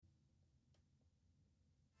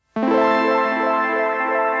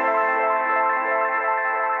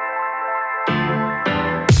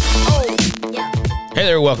Hey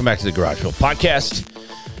there, welcome back to the Garageville Podcast.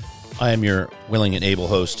 I am your willing and able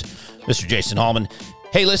host, Mr. Jason Hallman.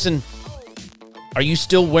 Hey, listen, are you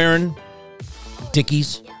still wearing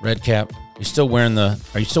Dickies red cap? Are you still wearing the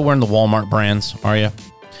Walmart brands? Are you?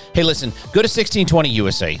 Hey, listen, go to 1620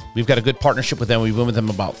 USA. We've got a good partnership with them. We've been with them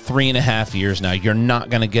about 3.5 years now. You're not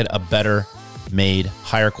going to get a better made,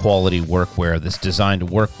 higher quality workwear that's designed to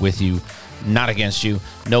work with you, not against you.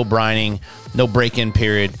 No brining, no break-in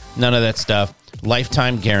period, none of that stuff.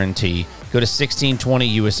 Lifetime guarantee. Go to 1620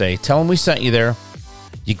 USA. Tell them we sent you there.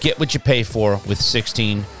 You get what you pay for with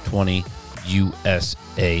 1620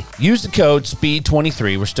 USA. Use the code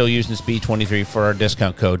SPEED23. We're still using SPEED23 for our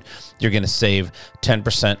discount code. You're going to save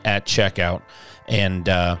 10% at checkout. And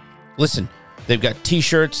listen, they've got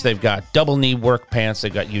t-shirts. They've got double knee work pants.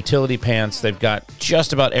 They've got utility pants. They've got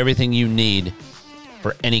just about everything you need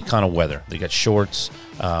for any kind of weather. They got shorts.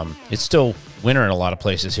 It's still winter in a lot of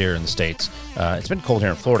places here in the States. It's been cold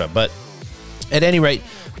here in Florida, but at any rate,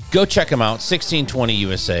 go check them out, 1620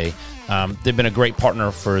 USA. They've been a great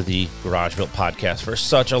partner for the Garageville podcast for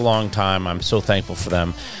such a long time. I'm so thankful for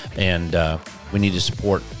them, and we need to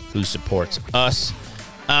support who supports us.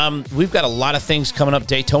 We've got a lot of things coming up.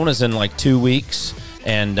 Daytona's in like 2 weeks,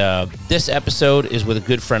 and this episode is with a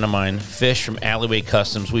good friend of mine, Fish from Alleyway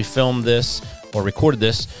Kustoms. We filmed this, or recorded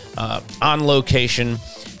this, on location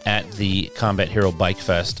at the Combat Hero Bike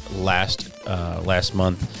Fest last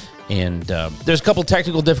month, and there's a couple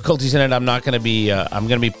technical difficulties in it. I'm going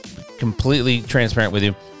to be completely transparent with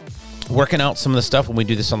you. Working out some of the stuff when we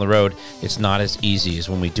do this on the road, it's not as easy as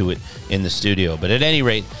when we do it in the studio. But at any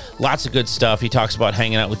rate, lots of good stuff. He talks about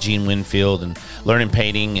hanging out with Gene Winfield and learning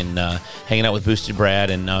painting and hanging out with Boosted Brad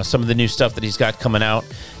and some of the new stuff that he's got coming out.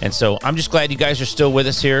 And so I'm just glad you guys are still with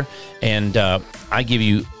us here. And I give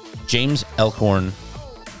you James Elkhorn,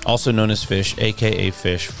 also known as Fish, a.k.a.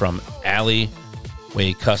 Fish, from Alleyway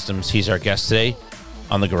Kustoms. He's our guest today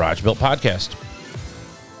on the Garage Built Podcast.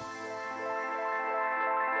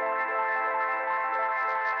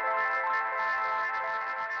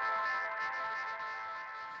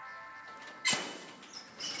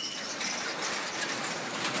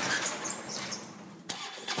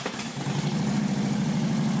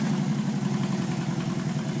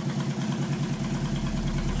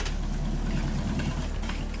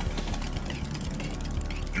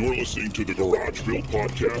 You're listening to the Garage Built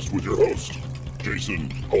Podcast with your host, Jason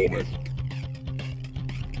Hallman.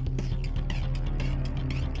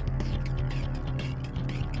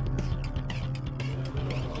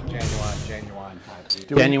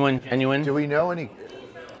 Genuine. Do we know any?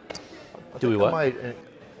 Do we what? I might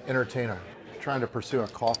entertain trying to pursue a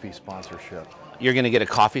coffee sponsorship. You're going to get a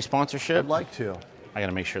coffee sponsorship? I'd like to. I got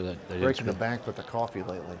to make sure that Breaking the bank with the coffee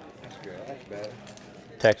lately.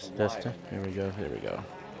 Text. Here we go.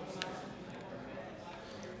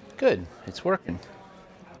 Good. It's working.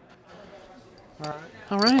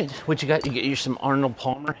 All right. What you got? You get you some Arnold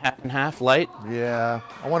Palmer half and half light? Yeah,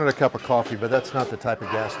 I wanted a cup of coffee, but that's not the type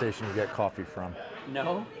of gas station you get coffee from.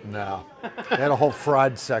 No. They had a whole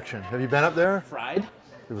fried section. Have you been up there? Fried?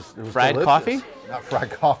 It was fried delicious. coffee? Not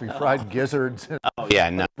fried coffee, fried gizzards. Oh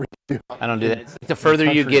yeah, no. I don't do that. It's like the further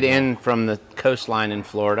you get in from the coastline in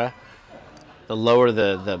Florida, the lower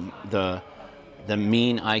the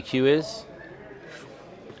mean IQ is.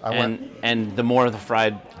 And the more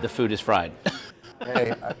the food is fried.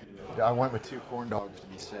 Hey, I went with 2 corn dogs to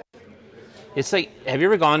be safe. It's like, have you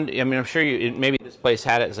ever gone? I mean, I'm sure maybe this place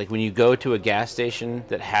had it. It's like when you go to a gas station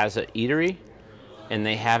that has an eatery, and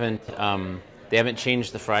they haven't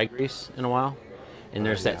changed the fry grease in a while, and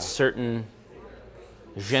there's that certain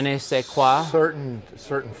je ne sais quoi, certain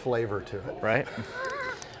flavor to it, right?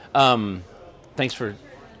 Thanks for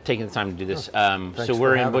taking the time to do this. So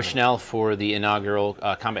we're in Bushnell for the inaugural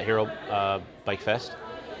Combat Hero Bike Fest,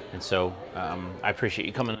 and so I appreciate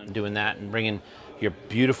you coming and doing that and bringing your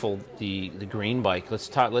beautiful the green bike. Let's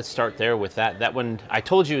start there with that. That one, I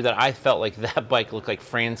told you that I felt like that bike looked like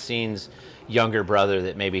Francine's younger brother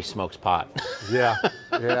that maybe smokes pot. Yeah.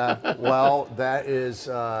 Well, that is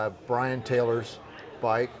Brian Taylor's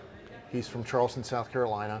bike. He's from Charleston, South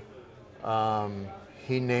Carolina.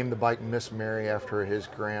 He named the bike Miss Mary after his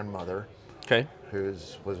grandmother, okay, who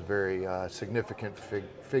was a very significant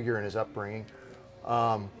figure in his upbringing.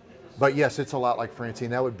 But yes, it's a lot like Francine.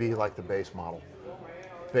 That would be like the base model.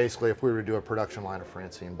 Basically, if we were to do a production line of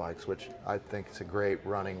Francine bikes, which I think is a great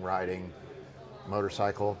running, riding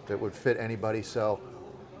motorcycle that would fit anybody. So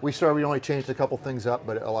we only changed a couple things up,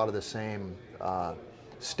 but a lot of the same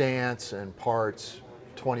stance and parts,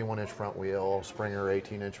 21-inch front wheel, Springer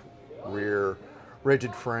 18-inch rear,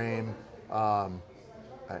 rigid frame.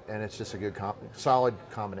 and it's just a good, solid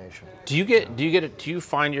combination. Do you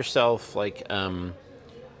find yourself like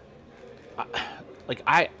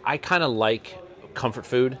I kind of like comfort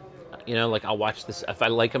food, like I'll watch this if I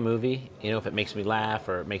like a movie, if it makes me laugh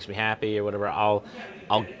or it makes me happy or whatever, I'll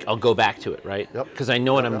go back to it, right? Yep. Because I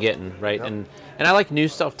know what I'm getting, right? Yep. And I like new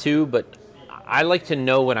stuff too, but I like to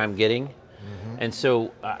know what I'm getting. And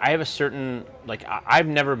so I have a certain, I've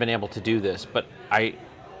never been able to do this, but I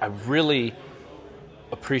really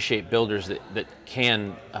appreciate builders that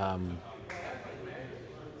can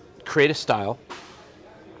create a style,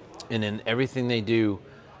 and then everything they do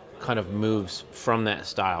kind of moves from that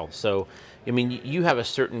style. So, I mean, you have a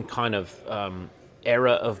certain kind of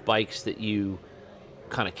era of bikes that you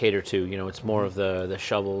kind of cater to. It's more of the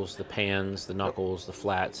shovels, the pans, the knuckles, the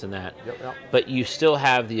flats, and that. Yep. But you still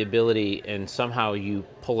have the ability, and somehow you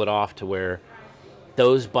pull it off to where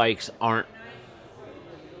those bikes aren't.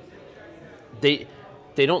 They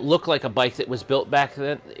don't look like a bike that was built back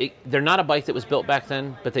then. They're not a bike that was built back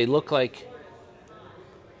then, but they look like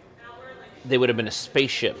they would have been a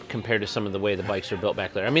spaceship compared to some of the way the bikes are built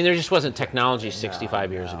back there. I mean, there just wasn't technology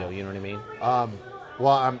 65 years ago. You know what I mean?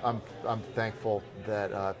 Well, I'm thankful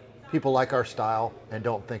that people like our style and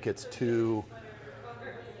don't think it's too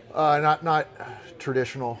not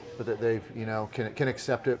traditional, but that they can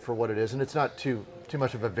accept it for what it is, and it's not too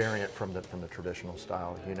much of a variant from the traditional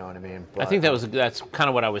style. You know what I mean? But, I think that's kind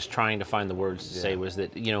of what I was trying to find the words to say, was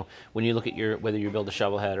that when you look at whether you build a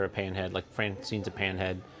shovel head or a pan head, like Francine's a pan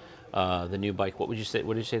head. The new bike. What did you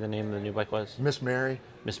say the name of the new bike was? Miss Mary.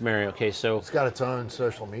 Miss Mary. Okay, so it's got its own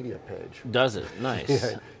social media page. Does it? Nice.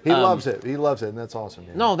 Yeah, he loves it. He loves it, and that's awesome.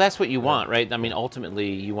 Yeah. No, that's what you want, right? I mean, ultimately,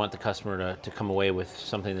 you want the customer to come away with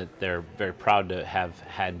something that they're very proud to have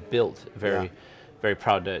had built, very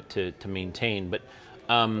proud to maintain. But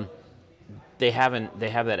they have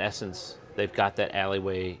that essence. They've got that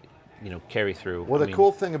alleyway, carry through. Well, the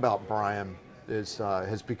cool thing about Brian is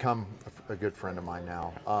has become a good friend of mine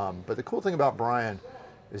now. But the cool thing about Brian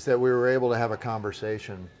is that we were able to have a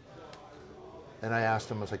conversation, and I asked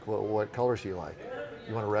him, I was like, well, what colors do you like?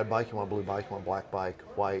 You want a red bike? You want a blue bike? You want a black bike?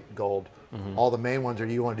 White, gold? Mm-hmm. All the main ones, or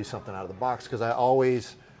do you want to do something out of the box? Because I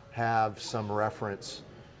always have some reference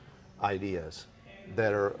ideas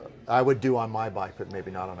that I would do on my bike, but maybe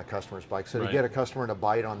not on a customer's bike. So to get a customer to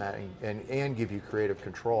bite on that and give you creative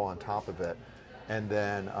control on top of it, and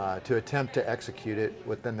then to attempt to execute it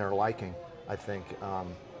within their liking, I think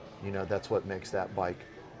that's what makes that bike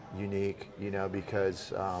unique.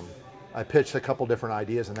 Because I pitched a couple different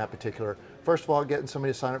ideas in that particular. First of all, getting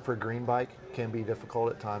somebody to sign up for a green bike can be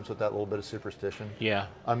difficult at times with that little bit of superstition. Yeah.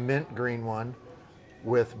 A mint green one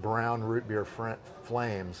with brown root beer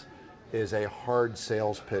flames is a hard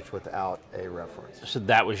sales pitch without a reference. So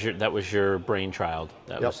that was your brainchild.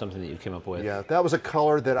 That was something that you came up with. Yeah, that was a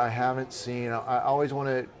color that I haven't seen. I always want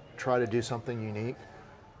to try to do something unique,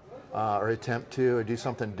 or attempt to do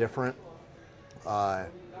something different. And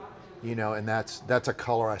that's a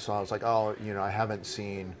color I saw. I was like, I haven't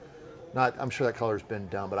seen. I'm sure that color's been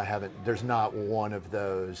done, but I haven't. There's not one of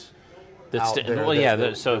those out there.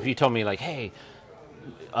 Well, so if you told me, like, hey,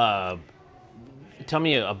 tell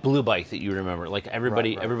me a blue bike that you remember. Like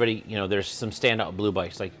everybody, there's some standout blue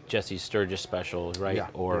bikes, like Jesse's Sturgis Special, right? Yeah,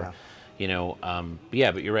 or,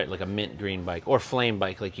 but you're right, like a mint green bike or flame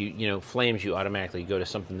bike. Like flames, you automatically go to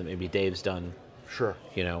something that maybe Dave's done. Sure.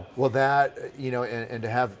 Well, that, and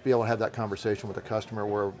to be able to have that conversation with a customer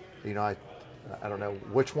where, I don't know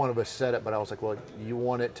which one of us said it, but I was like, well, you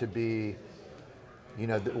want it to be,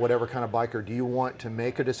 whatever kind of bike, or do you want to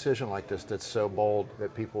make a decision like this that's so bold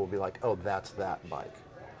that people will be like, oh, that's that bike.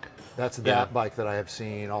 That's that bike that I have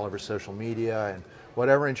seen all over social media and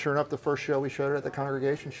whatever. And sure enough, the first show we showed it at the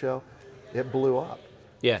Congregation show, it blew up.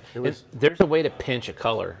 Yeah, there's a way to pinch a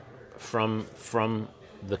color from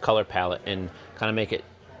the color palette and kind of make it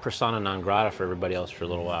persona non grata for everybody else for a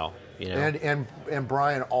little while. And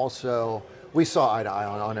Brian also, we saw eye to eye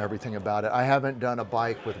on everything about it. I haven't done a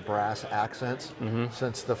bike with brass accents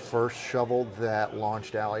since the first shovel that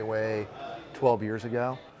launched Alleyway 12 years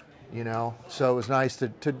ago. So it was nice to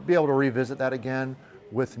be able to revisit that again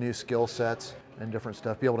with new skill sets and different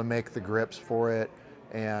stuff, be able to make the grips for it,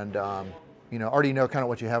 and already know kind of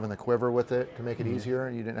what you have in the quiver with it to make it easier,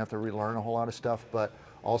 and you didn't have to relearn a whole lot of stuff, but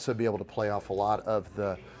also be able to play off a lot of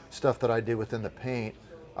the stuff that I did within the paint.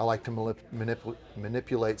 I like to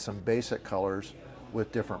manipulate some basic colors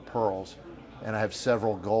with different pearls, and I have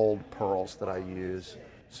several gold pearls that I use.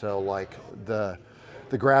 So like the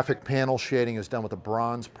graphic panel shading is done with a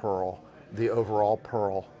bronze pearl. The overall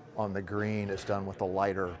pearl on the green is done with a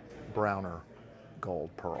lighter, browner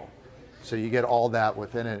gold pearl. So you get all that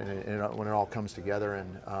within it, and when it all comes together,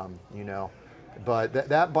 and you know. But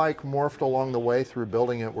that bike morphed along the way through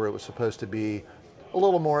building it, where it was supposed to be a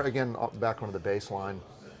little more, again, back onto the baseline.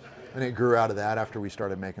 And it grew out of that after we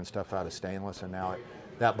started making stuff out of stainless, and now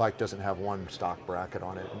that bike doesn't have one stock bracket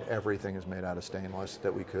on it, and everything is made out of stainless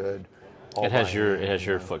that we could. It has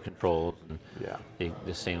your foot controls and yeah.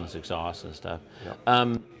 the stainless exhaust and stuff.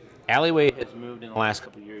 Yep. Alleyway has moved in the last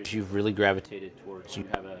couple of years. You've really gravitated towards. You've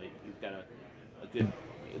got a good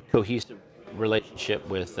cohesive relationship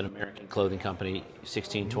with an American clothing company,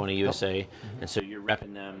 1620 USA, Yep. and so you're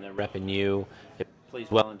repping them. They're repping you. It plays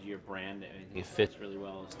well into your brand. I think it fits really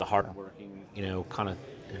well. It's the hardworking, kind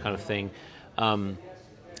of thing.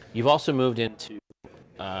 You've also moved into.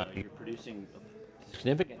 You're producing a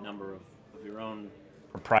significant number of your own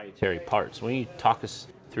proprietary parts. Why don't you talk us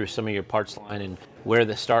through some of your parts line and where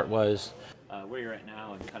the start was, where you're at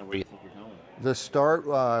now, and kind of where you think you're going? The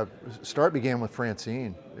start began with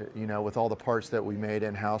Francine, with all the parts that we made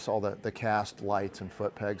in-house, all the cast lights and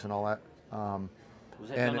foot pegs and all that. Was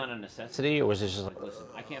that done on a necessity, or was it just like, listen,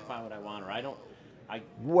 I can't find what I want, or I don't?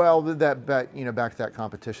 Well, back to that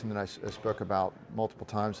competition that I spoke about multiple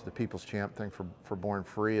times, the People's Champ thing for Born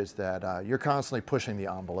Free, is that you're constantly pushing the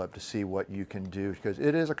envelope to see what you can do, because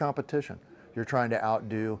it is a competition. You're trying to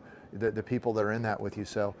outdo the people that are in that with you.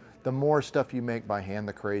 So the more stuff you make by hand,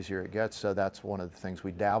 the crazier it gets. So that's one of the things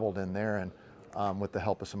we dabbled in there, and with the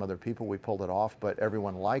help of some other people, we pulled it off. But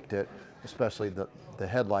everyone liked it, especially the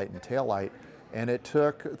headlight and tail light. And it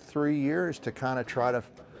took 3 years to kind of try to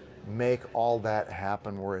make all that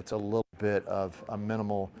happen, where it's a little bit of a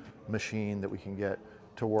minimal machine that we can get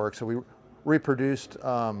to work. So we reproduced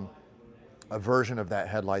a version of that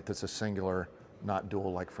headlight that's a singular, not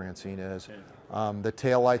dual like Francine is. The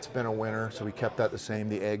tail light's been a winner, so we kept that the same,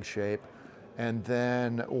 the egg shape. And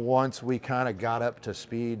then once we kind of got up to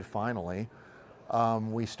speed finally,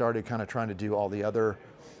 we started kind of trying to do all the other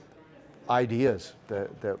ideas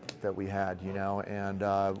that we had, and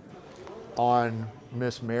on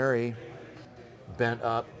Miss Mary, bent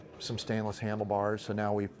up some stainless handlebars. So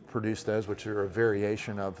now we produce those, which are a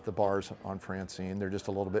variation of the bars on Francine. They're just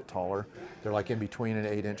a little bit taller. They're like in between an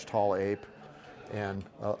 8-inch tall ape and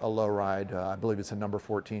a low ride. I believe it's a number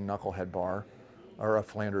 14 knucklehead bar, or a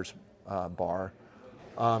Flanders bar.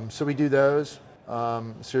 So we do those, a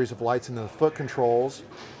series of lights, and then the foot controls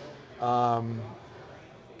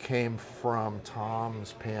came from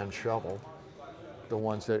Tom's Pan Shovel, the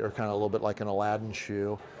ones that are kind of a little bit like an Aladdin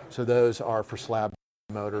shoe. So those are for slab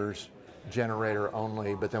motors, generator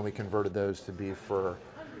only, but then we converted those to be for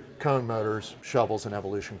cone motors, shovels, and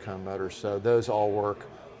evolution cone motors. So those all work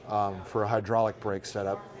for a hydraulic brake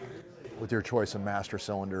setup with your choice of master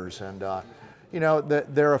cylinders. And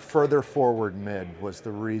they're a further forward mid was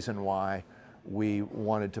the reason why we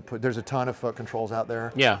wanted to put. There's a ton of foot controls out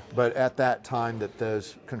there. Yeah. But at that time that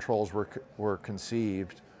those controls were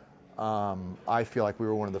conceived, I feel like we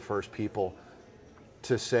were one of the first people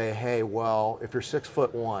to say, hey, well, if you're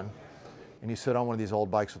 6'1" and you sit on one of these old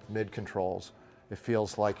bikes with mid controls, it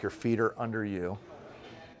feels like your feet are under you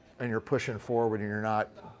and you're pushing forward and you're not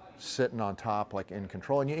sitting on top like in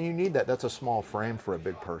control. And you need that. That's a small frame for a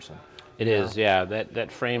big person. It is, yeah.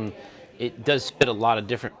 That frame, it does fit a lot of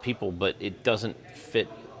different people, but it doesn't fit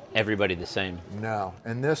everybody the same. No.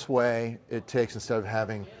 And this way, it takes, instead of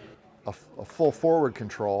having a full forward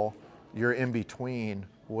control, you're in between,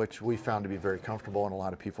 which we found to be very comfortable, and a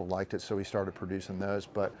lot of people liked it, so we started producing those.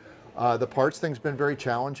 But the parts thing's been very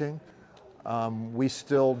challenging. We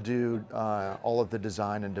still do all of the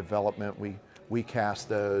design and development. We cast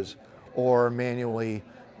those or manually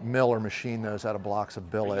mill or machine those out of blocks of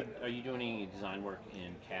billet. Are you doing any design work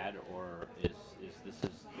in CAD, or is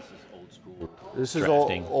this old school? This is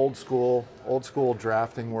drafting? old school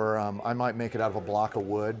drafting, where I might make it out of a block of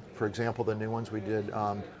wood. For example, the new ones we did,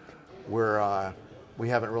 where we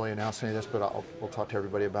haven't really announced any of this, but we'll talk to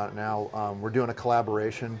everybody about it now. We're doing a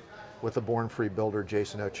collaboration with the Born Free builder,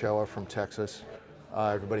 Jason Ochoa from Texas.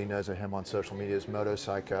 Everybody knows of him on social media as Moto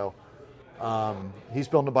Psycho. He's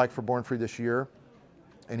building a bike for Born Free this year,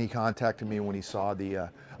 and he contacted me when he saw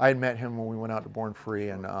I had met him when we went out to Born Free,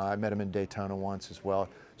 and I met him in Daytona once as well.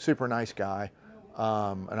 Super nice guy,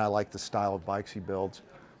 and I like the style of bikes he builds.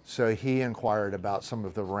 So he inquired about some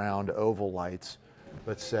of the round oval lights,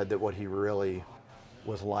 but said that what he really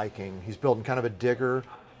was liking, he's building kind of a digger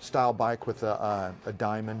style bike with a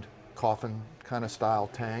diamond coffin kind of style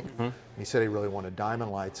tank. Mm-hmm. He said he really wanted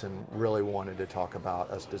diamond lights and really wanted to talk about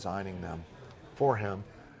us designing them for him.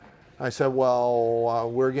 I said, well,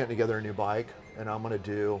 we're getting together a new bike, and I'm going to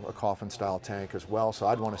do a coffin style tank as well, so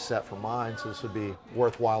I'd want a set for mine, so this would be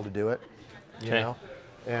worthwhile to do it, you know?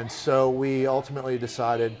 And so we ultimately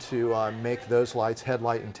decided to make those lights,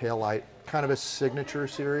 headlight and tail light, kind of a signature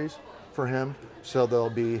series for him. So there'll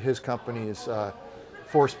be his company's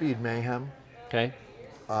 4-Speed Mayhem. Okay.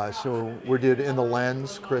 So we did in the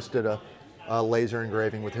lens. Chris did a laser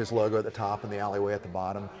engraving with his logo at the top and the Alleyway at the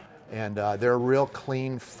bottom. And they're a real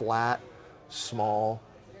clean, flat, small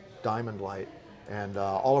diamond light. And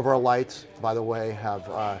all of our lights, by the way, have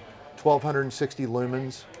 1,260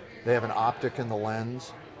 lumens. They have an optic in the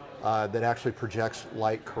lens that actually projects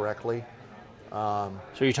light correctly. So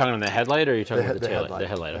you're talking on the headlight, or are you talking about the tail light? The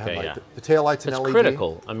headlight, okay, headlight. yeah. The tail light's an It's LED.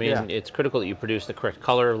 critical. I mean, Yeah. it's critical that you produce the correct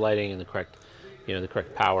color of lighting and the correct, the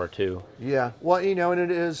correct power too. Yeah, well, and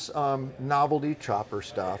it is novelty chopper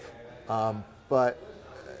stuff. But,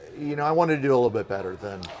 I wanted to do a little bit better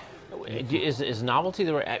than... Is novelty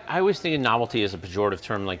the right? I always think of novelty as a pejorative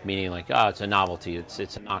term, like meaning like, oh, it's a novelty. It's a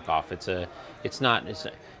knockoff.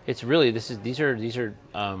 It's really these are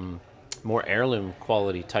more heirloom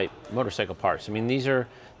quality type motorcycle parts. I mean, these are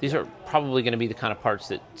probably going to be the kind of parts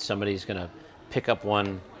that somebody's going to pick up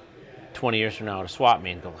 20 years from now at a swap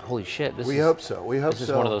meet and go, holy shit, We hope so. This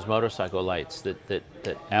is one of those motorcycle lights that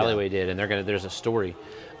Alleyway did, and there's a story.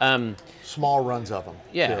 Small runs of them.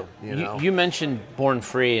 Yeah, too, you mentioned Born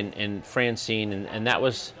Free and Francine, and that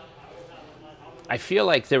was. I feel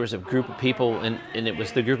like there was a group of people, and it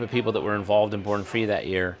was the group of people that were involved in Born Free that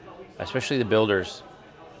year, especially the builders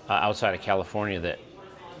outside of California, that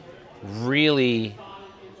really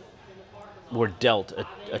were dealt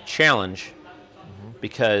a challenge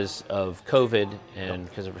because of COVID and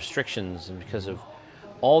because of restrictions and because of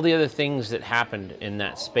all the other things that happened in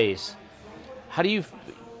that space. How do you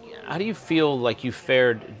feel like you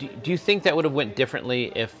fared? Do you think that would have went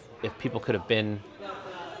differently if people could have been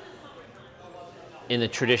in the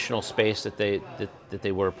traditional space that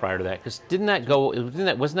they were prior to that? Because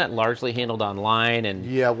wasn't that largely handled online? And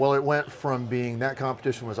yeah, well, it went from being that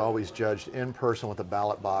competition was always judged in person with a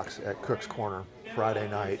ballot box at Cook's Corner Friday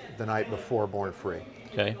night, the night before Born Free.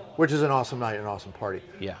 Okay. Which is an awesome night and an awesome party.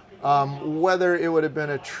 Yeah. Whether it would have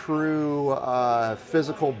been a true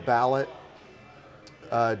physical ballot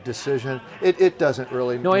decision, it doesn't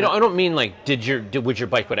really. No, I don't mean like would your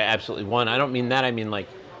bike would have absolutely won. I don't mean that. I mean like,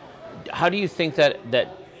 how do you think that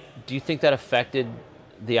do you think that affected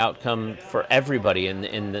the outcome for everybody and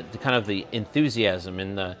the kind of the enthusiasm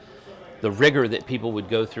and the rigor that people would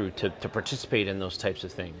go through to participate in those types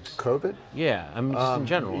of things? COVID? Yeah, I mean just in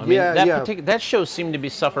general. I mean, that show seemed to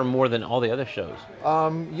suffer more than all the other shows.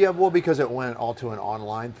 Yeah, well, because it went all to an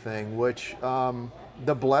online thing, which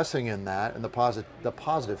the blessing in that and the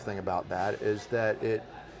positive thing about that is that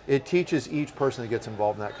it teaches each person that gets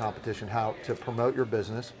involved in that competition how to promote your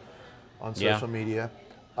business on social media.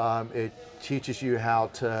 It teaches you how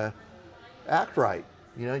to act right.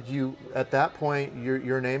 You at that point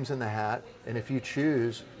your name's in the hat, and if you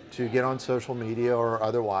choose to get on social media or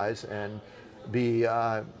otherwise and be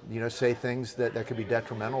say things that could be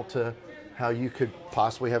detrimental to how you could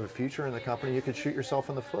possibly have a future in the company, you could shoot yourself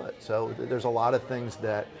in the foot. So there's a lot of things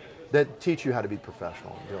that teach you how to be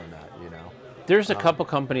professional in doing that. There's a couple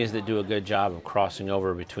companies that do a good job of crossing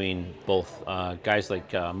over between both guys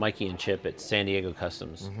like Mikey and Chip at San Diego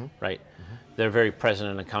Kustoms, right? Mm-hmm. They're very present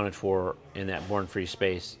and accounted for in that Born Free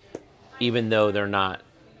space, even though they're not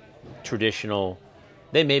traditional.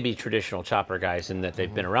 They may be traditional chopper guys in that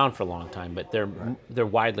they've been around for a long time, but they're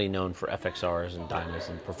widely known for FXRs and Dynas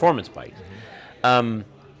and performance bikes. Mm-hmm.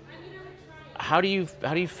 How do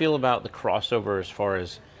you feel about the crossover as far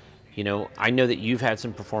as, I know that you've had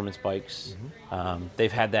some performance bikes. Mm-hmm.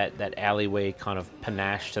 They've had that Alleyway kind of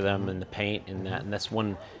panache to them and the paint and that, and that's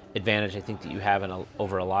one advantage I think that you have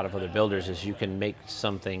over a lot of other builders is you can make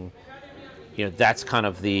something, that's kind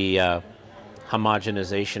of the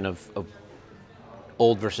homogenization of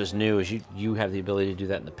old versus new, is you have the ability to do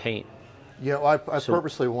that in the paint. Yeah, well, I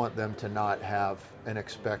purposely want them to not have an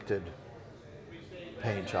expected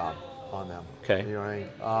paint job on them. Okay. You know what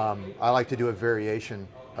I mean? I like to do a variation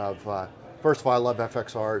of, first of all, I love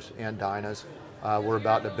FXRs and Dynas. We're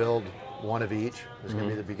about to build one of each. It's going to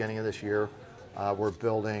be the beginning of this year. We're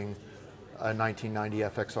building a 1990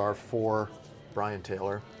 FXR for Brian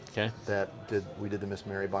Taylor. Okay. We did the Miss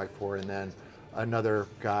Mary bike for, and then another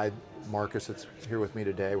guy, Marcus, that's here with me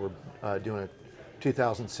today. We're doing a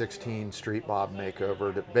 2016 Street Bob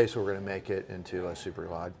makeover. Basically, we're going to make it into a super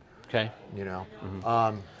glide. Okay.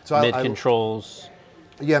 So mid controls.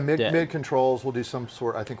 Yeah, mid controls. We'll do some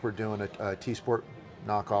sort. I think we're doing a T-Sport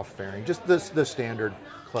knockoff fairing, just the standard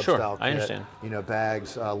club style kit. I understand.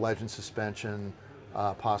 Bags, legend suspension,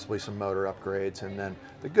 possibly some motor upgrades, and then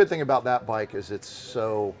the good thing about that bike is it's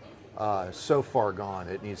so far gone.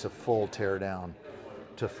 It needs a full tear down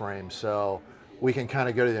to frame. So we can kind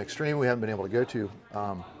of go to the extreme we haven't been able to go to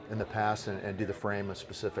in the past and do the frame a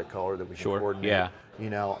specific color that we can coordinate. Yeah. You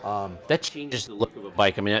know, That changes the look of a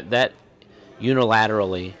bike. I mean, that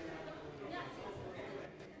unilaterally,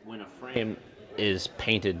 when a frame is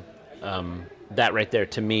painted, that right there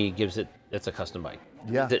to me gives it. That's a custom bike.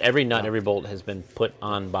 Yeah. That every nut, every bolt has been put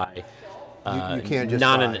on by. You can't just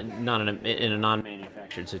not buy. in a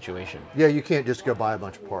non-manufactured situation. Yeah, you can't just go buy a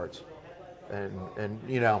bunch of parts. And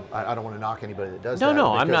you know, I don't want to knock anybody that does that.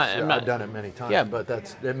 No, because I'm not. I've done it many times. Yeah. But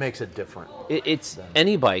it makes it different. It's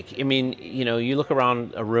any bike. I mean, you know, you look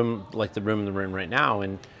around a room like the room in the room right now,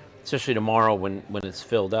 and especially tomorrow when it's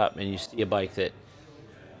filled up, and you see a bike that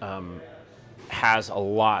has a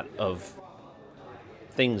lot of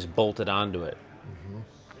things bolted onto it. Mm-hmm.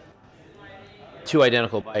 Two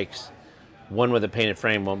identical bikes, one with a painted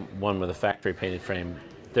frame, one with a factory painted frame.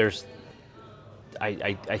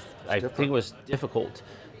 I think it was difficult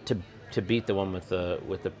to beat the one with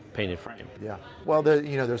the painted frame. Yeah. Well,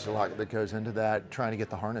 there's a lot that goes into that, trying to get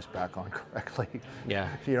the harness back on correctly. Yeah.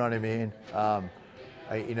 You know what I mean?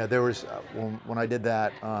 There was when I did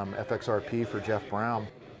that FXRP for Jeff Brown,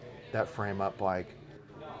 that frame up bike.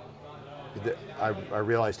 I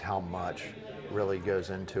realized how much really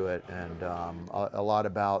goes into it, and a lot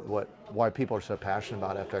about why people are so passionate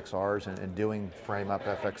about FXRs and doing frame up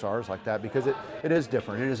FXRs like that, because it is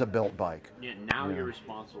different. It is a built bike. Yeah. Now you're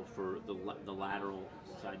responsible for the lateral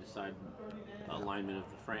side to side alignment of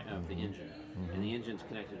the frame of the engine, and the engine's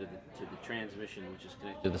connected to the transmission, which is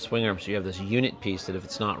connected to the swing arm. So you have this unit piece that if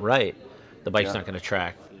it's not right, the bike's not going to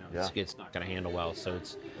track. It's not going to handle well. So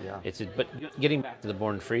but getting back to the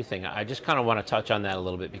Born Free thing, I just kind of want to touch on that a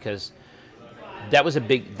little bit, because that was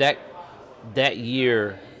that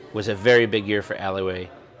year was a very big year for Alleyway.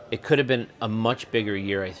 It could have been a much bigger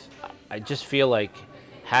year. I just feel like,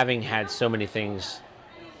 having had so many things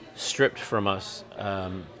stripped from us,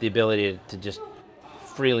 the ability to just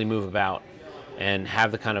freely move about and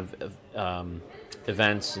have the kind of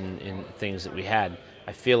events and things that we had,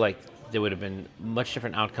 I feel like there would have been much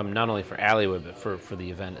different outcome, not only for Alleyway, but for the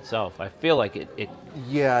event itself. I feel like it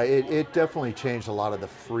it definitely changed a lot of the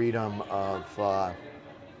freedom of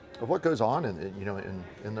what goes on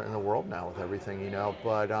in the world now with everything,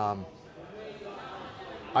 but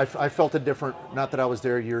I felt a different, not that I was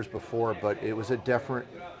there years before, but it was a different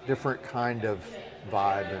kind of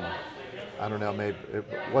vibe, and I don't know, maybe it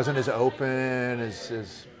wasn't as open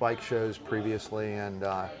as bike shows previously, and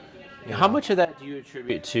how much of that do you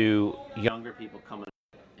attribute to younger people coming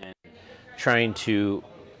up and trying to,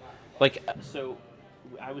 so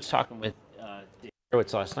I was talking with Dave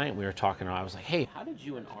Horowitz last night, and we were talking, and I was like, hey, how did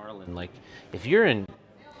you and Arlen, if you're in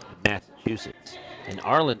Massachusetts and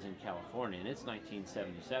Arlen's in California and it's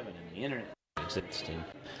 1977 and the internet doesn't exist and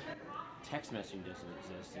text messaging doesn't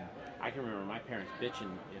exist, and I can remember my parents bitching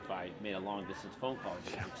if I made a long distance phone call,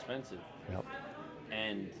 it was expensive. Yep.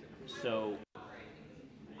 And so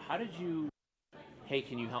how did you, hey,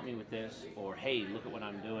 can you help me with this? Or, hey, look at what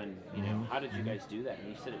I'm doing. How did you guys do that?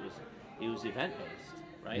 And he said it was event based,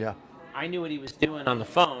 right? Yeah. I knew what he was doing on the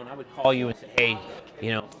phone. I would call you and say, hey,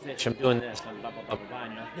 Fitch, I'm doing this, and blah, blah, blah, blah, blah.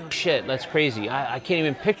 And you're like, no shit, that's crazy. I can't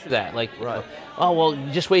even picture that. Right. Oh, well,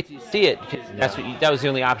 you just wait till you see it, because that was the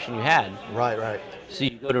only option you had. Right. So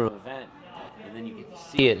you go to an event, and then you get to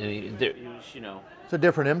see it, and it was, It's a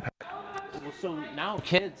different impact. Well, so now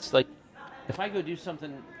kids, if I go do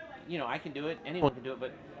something, I can do it, anyone can do it,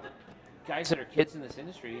 but guys that are kids in this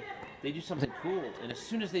industry, they do something cool, and as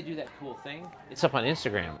soon as they do that cool thing, it's up on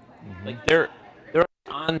Instagram. They're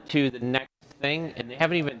on to the next thing, and they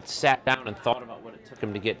haven't even sat down and thought about what it took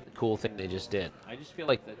them to get the cool thing they just did. I just feel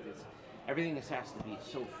like that everything has to be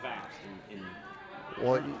so fast.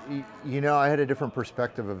 Well, I had a different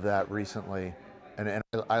perspective of that recently, and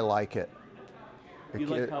I like it. You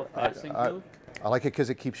like how fast things move? I like it because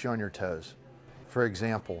it keeps you on your toes. For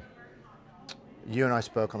example, you and I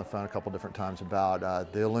spoke on the phone a couple different times about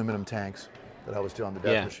the aluminum tanks that I was doing on the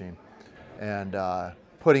death machine, and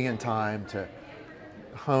putting in time to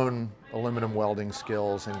hone aluminum welding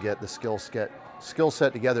skills and get the skill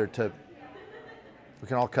set together we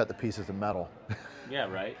can all cut the pieces of metal. Yeah,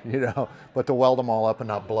 right. But to weld them all up and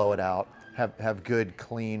not blow it out, have good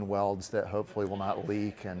clean welds that hopefully will not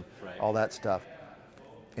leak and all that stuff.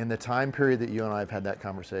 In the time period that you and I have had that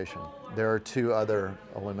conversation, there are 2 other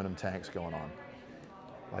aluminum tanks going on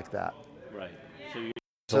like that. Right. So you're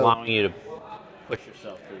allowing you to push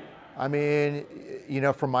yourself through. I mean,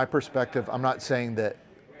 from my perspective, I'm not saying that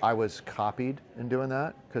I was copied in doing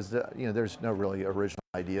that, because there's no really original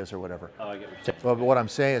ideas or whatever. Oh, I get what you're saying. But what I'm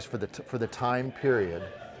saying is for the time period,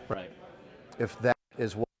 right? If that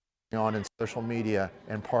is what on in social media,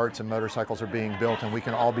 and parts and motorcycles are being built, and we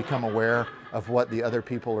can all become aware of what the other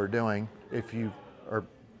people are doing. If you are,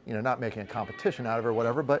 not making a competition out of it or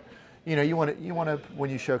whatever, but you want to when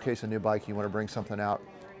you showcase a new bike, you want to bring something out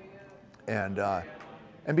and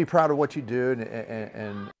be proud of what you do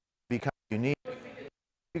and be kind of unique.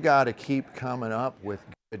 You got to keep coming up with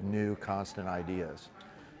good new constant ideas.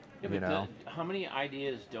 Yeah, how many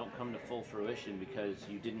ideas don't come to full fruition because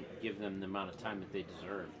you didn't give them the amount of time that they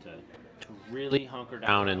deserve to really hunker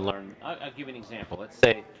down and learn? I'll give you an example. Let's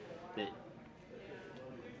say that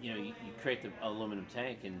you create the aluminum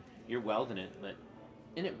tank and you're welding it,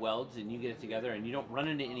 and it welds and you get it together and you don't run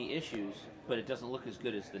into any issues, but it doesn't look as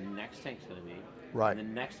good as the next tank's going to be, right? And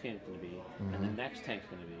the next tank's going to be, and the next tank's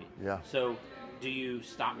going to be. Yeah. So, do you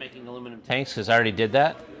stop making aluminum tanks because I already did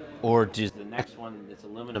that, or does the next one that's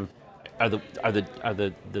aluminum are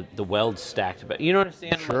the welds stacked? But you know what I'm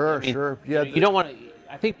saying? Sure, sure. Yeah. You don't want to.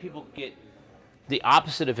 I think people get the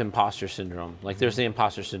opposite of imposter syndrome. Like there's the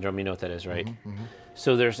imposter syndrome. You know what that is, right? Mm-hmm.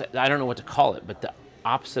 So I don't know what to call it, but the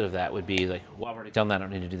opposite of that would be like, well, I've already done that. I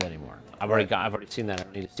don't need to do that anymore. I've already seen that. I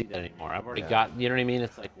don't need to see that anymore. I've already got. You know what I mean?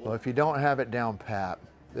 It's like. Well, if you don't have it down pat,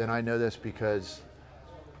 then I know this because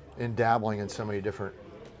in dabbling in so many different,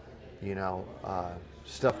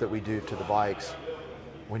 stuff that we do to the bikes,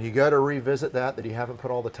 when you go to revisit that you haven't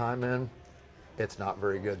put all the time in, it's not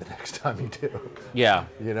very good the next time you do. Yeah.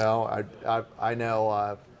 I know.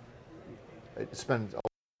 I spend a lot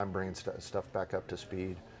of time bringing stuff back up to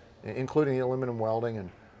speed, including the aluminum welding, and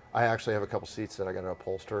I actually have a couple seats that I got to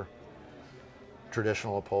upholster,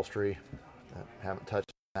 traditional upholstery. I haven't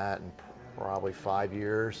touched that in probably 5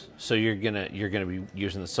 years. So you're gonna be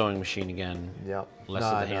using the sewing machine again. Yep. Less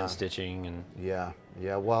of the hand stitching and. Yeah.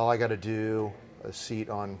 Well, I got to do a seat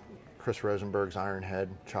on Chris Rosenberg's Iron Head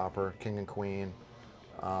chopper, King and Queen.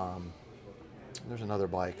 There's another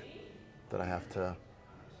bike that I have to,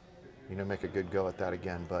 make a good go at that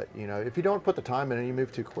again. But if you don't put the time in and you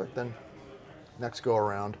move too quick, then next go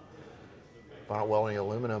around, if I'm not welding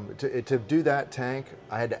aluminum, to do that tank,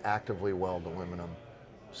 I had to actively weld aluminum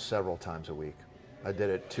several times a week. I did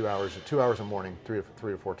it 2 hours a morning, three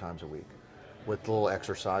to four times a week, with little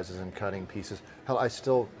exercises and cutting pieces. Hell,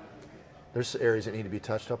 there's areas that need to be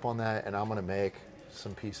touched up on that, and I'm going to make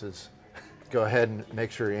some pieces. Go ahead and make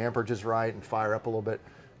sure your amperage is right and fire up a little bit,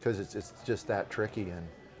 because it's just that tricky.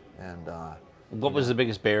 And what was the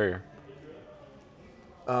biggest barrier?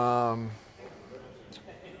 Well,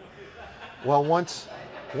 once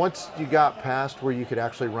you got past where you could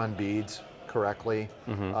actually run beads correctly,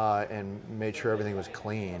 and made sure everything was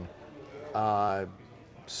clean,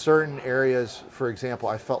 certain areas, for example,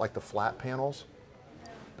 I felt like the flat panels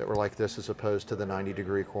that were like this as opposed to the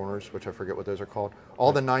 90-degree corners, which I forget what those are called.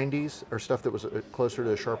 All the 90s or stuff that was closer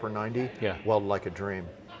to a sharper 90, welded like a dream.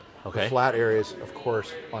 Okay. The flat areas, of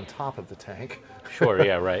course, on top of the tank. Sure,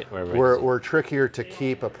 yeah, right. were trickier to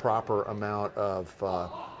keep a proper amount of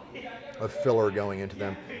filler going into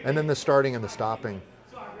them. And then the starting and the stopping,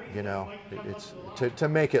 it's to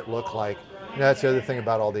make it look like, that's the other thing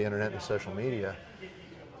about all the internet and the social media.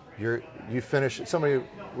 You finish, we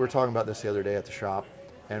were talking about this the other day at the shop,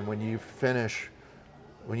 and when you finish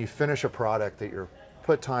a product that you're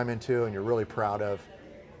put time into and you're really proud of,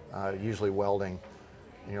 usually welding,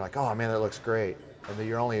 and you're like, oh man, that looks great. And then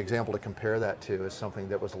your only example to compare that to is something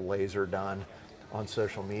that was laser done on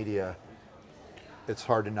social media. It's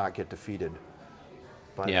hard to not get defeated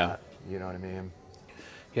by that. You know what I mean?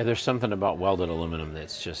 Yeah, there's something about welded aluminum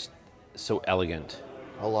that's just so elegant.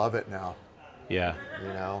 I love it now. Yeah.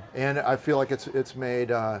 And I feel like it's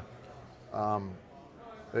made. It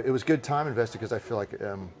was good time invested because I feel like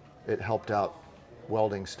it helped out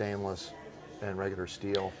welding stainless and regular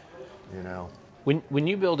steel. When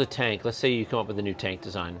you build a tank, let's say you come up with a new tank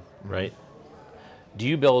design, right? Do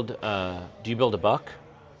you build a buck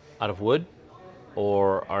out of wood,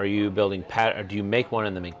 or are you building or do you make one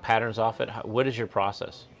and then make patterns off it? What is your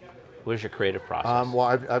process? What is your creative process? Well,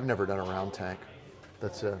 I've never done a round tank.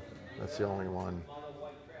 That's the only one.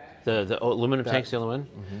 The aluminum tank's the only one?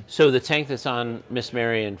 Mm-hmm. So the tank that's on Miss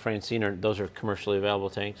Mary and Francine, those are commercially available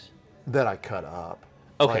tanks? That I cut up.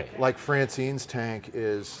 Okay. Like Francine's tank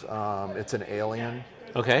is, it's an alien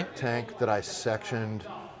tank that I sectioned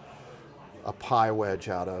a pie wedge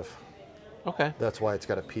out of. Okay. That's why it's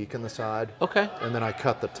got a peak in the side. Okay. And then I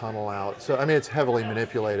cut the tunnel out. So, it's heavily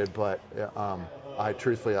manipulated, but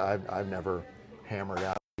I've never hammered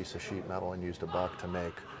out a piece of sheet metal and used a buck to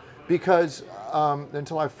make. Because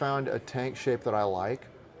until I found a tank shape that I like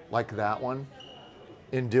that one,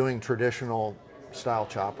 in doing traditional style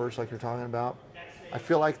choppers like you're talking about, I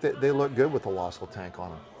feel like they look good with the Waskel tank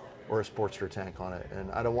on them. or a Sportster tank on it. And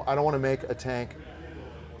I don't want to make a tank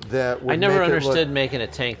that would I never make it understood look, making a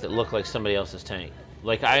tank that looked like somebody else's tank.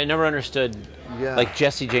 Like, I never understood, Yeah. like,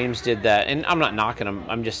 Jesse James did that, and I'm not knocking him,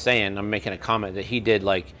 I'm just saying, I'm making a comment that he did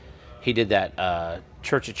that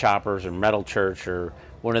Church of Choppers or Metal Church or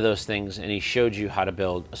one of those things, and he showed you how to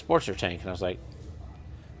build a Sportster tank, and I was like,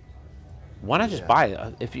 why not just buy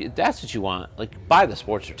it? If that's what you want, like, buy the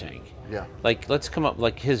Sportster tank. Yeah. Like, let's come up,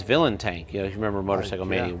 like, his villain tank, if you remember Motorcycle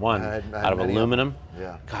Mania 1, I had out of many aluminum.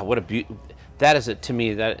 Yeah. God, what a beauty. That is, to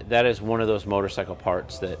me, that is one of those motorcycle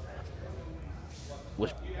parts that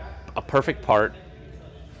was a perfect part,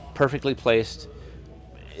 perfectly placed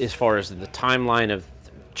as far as the timeline of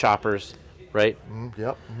choppers, right?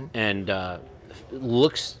 Yep. And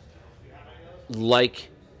looks like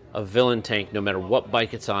a villain tank no matter what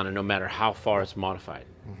bike it's on and no matter how far it's modified.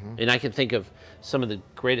 And I can think of some of the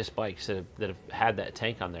greatest bikes that have had that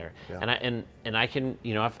tank on there. Yeah. And I can,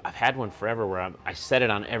 I've had one forever where I set it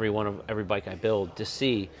on every bike I build to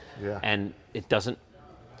see, and it doesn't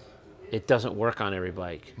work on every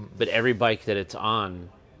bike. But every bike that it's on,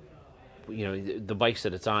 the bikes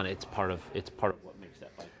that it's on, it's part of what makes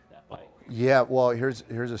that bike. Yeah, well, here's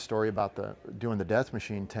a story about doing the Death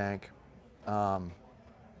Machine tank.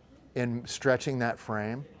 In stretching that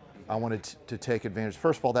frame, I wanted to take advantage.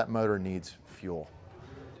 First of all, that motor needs fuel,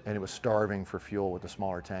 and it was starving for fuel with the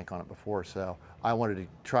smaller tank on it before. So I wanted to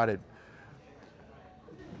try to,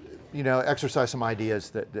 exercise some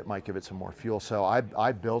ideas that might give it some more fuel. So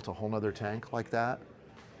I built a whole nother tank like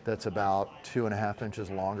that's about 2.5 inches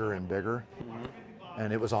longer and bigger,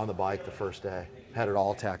 and it was on the bike the first day. Had it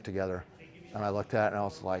all tacked together, and I looked at it and I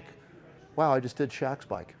was like, "Wow, I just did Shaq's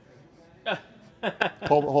bike."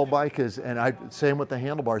 whole bike is, and same with the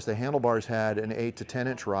handlebars. The handlebars had an 8 to 10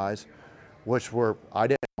 inch rise, which I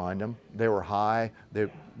didn't mind them. They were high. The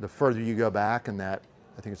further you go back, and I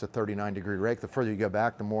think it's a 39-degree rake, the further you go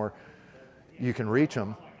back, the more you can reach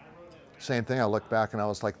them. Same thing, I looked back and I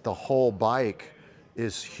was like, the whole bike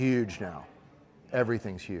is huge now.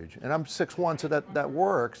 Everything's huge. And I'm 6'1", so that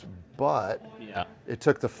works, but it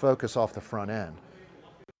took the focus off the front end.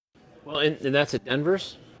 Well, and that's at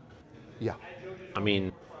Denver's? Yeah. I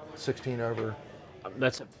mean, 16 over.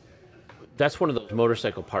 That's one of those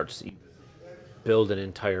motorcycle parts that you build an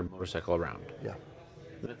entire motorcycle around. Yeah.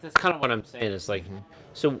 That's kind of what I'm saying. Is like,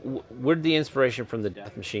 so where did the inspiration from the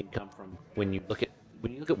Death Machine come from? When you look at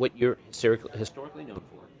what you're historically known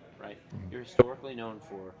for, right? You're historically known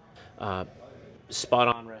for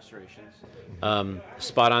spot-on restorations,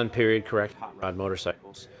 spot-on period correct hot rod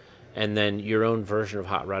motorcycles. And then your own version of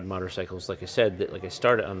hot rod motorcycles, like I said, I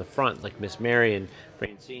started on the front, like Miss Mary and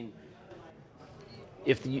Francine.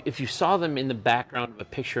 If you saw them in the background of a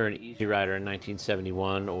picture in Easy Rider in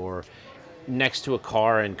 1971, or next to a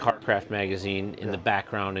car in Carcraft magazine in the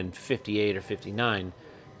background in 58 or 59,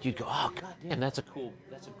 you'd go, "Oh God damn, that's a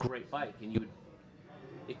great bike," and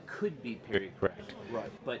it could be period correct, right?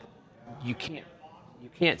 But you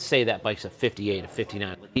can't say that bike's a 58, a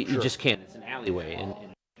 59. You just can't. It's an Alleyway. And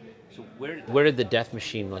so where did the Death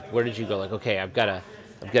Machine, where did you go? Okay, I've got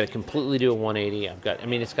to completely do a 180. It's got an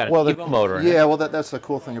Evo motor in it. Yeah, well, that's the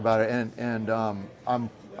cool thing about it, and I'm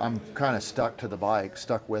kind of stuck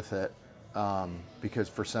with it, because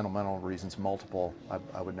for sentimental reasons, multiple,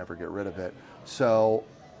 I would never get rid of it. So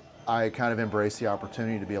I kind of embraced the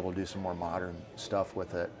opportunity to be able to do some more modern stuff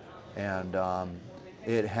with it, and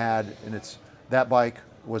that bike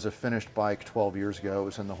was a finished bike 12 years ago. It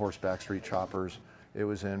was in the Horseback Street Choppers. It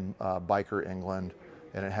was in Biker, England,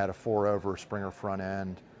 and it had a 4-over Springer front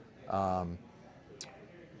end,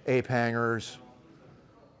 ape hangers,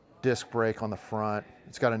 disc brake on the front.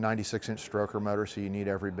 It's got a 96-inch stroker motor, so you need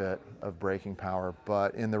every bit of braking power.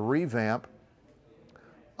 But in the revamp,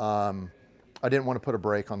 I didn't want to put a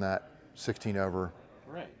brake on that 16-over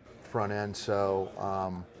front end,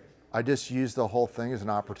 so I just used the whole thing as an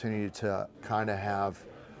opportunity to kind of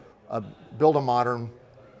build a modern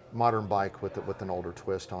bike with an older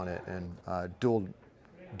twist on it, and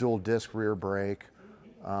dual disc rear brake,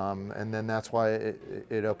 and then that's why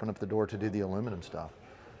it opened up the door to do the aluminum stuff,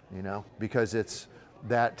 because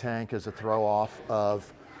that tank is a throw off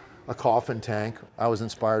of a coffin tank. I was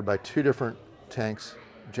inspired by 2 different tanks,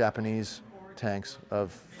 Japanese tanks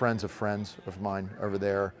of friends of mine over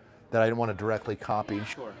there, that I didn't want to directly copy.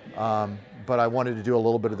 Sure. But I wanted to do a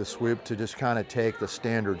little bit of the swoop to just kind of take the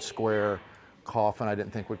standard square coffin I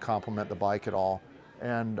didn't think would complement the bike at all,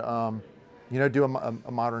 and do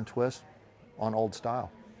a modern twist on old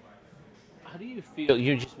style. How do you feel?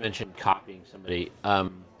 You just mentioned copying somebody.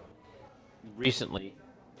 Recently,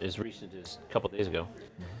 as recent as a couple days ago,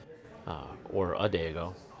 or a day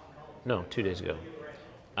ago, no, 2 days ago,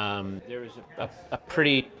 there is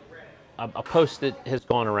a post that has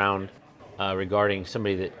gone around regarding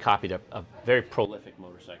somebody that copied a very prolific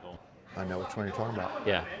motorcycle. I know which one you're talking about.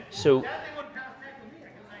 Yeah. So,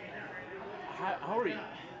 how are you?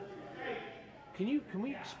 Can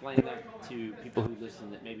we explain that to people who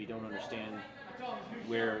listen that maybe don't understand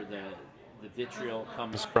where the vitriol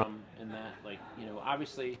comes from in that? Like,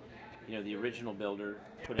 obviously, the original builder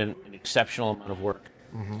put in an exceptional amount of work,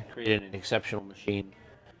 created an exceptional machine,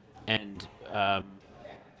 and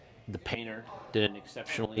the painter did an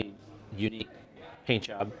exceptionally unique paint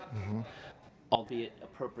job, albeit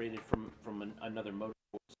appropriated from another motorsport.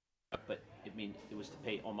 But it was to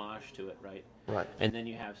pay homage to it, right? Right. And then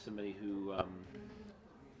you have somebody who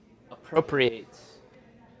appropriates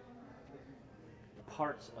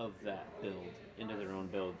parts of that build into their own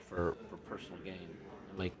build for personal gain.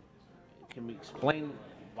 And like, can we explain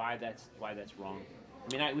why that's wrong?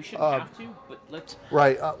 I mean, we shouldn't have to, but let's.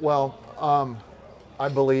 Right. I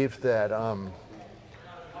believe that.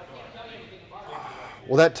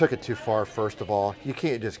 Well, that took it too far. First of all, you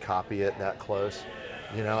can't just copy it that close.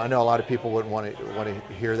 I know a lot of people wouldn't want to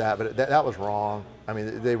hear that, but that was wrong. I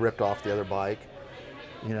mean, they ripped off the other bike,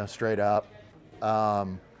 straight up. I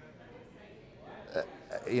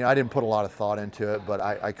didn't put a lot of thought into it, but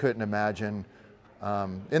I couldn't imagine.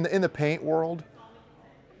 In the paint world,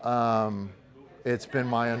 it's been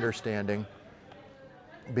my understanding,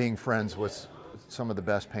 being friends with some of the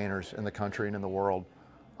best painters in the country and in the world,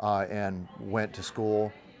 and went to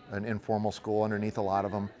school, an informal school underneath a lot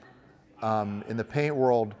of them. In the paint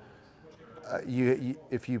world,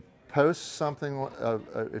 if you post something,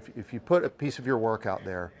 if you put a piece of your work out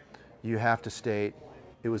there, you have to state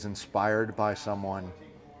it was inspired by someone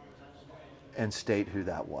and state who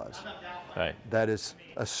that was. Right. That is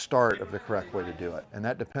a start of the correct way to do it. And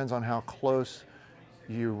that depends on how close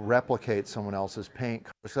you replicate someone else's paint.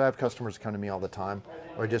 So I have customers come to me all the time,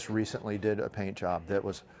 or I just recently did a paint job that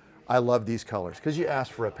was, I love these colors, because you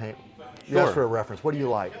ask for a paint. You ask for a reference. What do you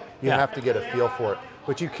like? You have to get a feel for it.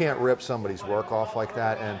 But you can't rip somebody's work off like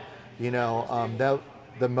that. And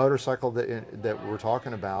the motorcycle that we're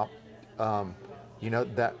talking about, that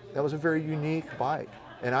was a very unique bike.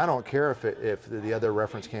 And I don't care if the other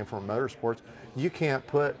reference came from motorsports. You can't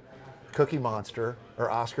put Cookie Monster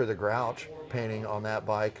or Oscar the Grouch painting on that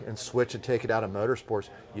bike and switch and take it out of motorsports.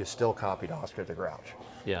 You still copied Oscar the Grouch.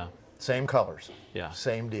 Yeah. Same colors. Yeah.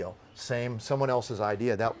 Same deal. Someone else's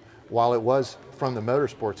idea. That, while it was from the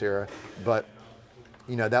motorsports era, but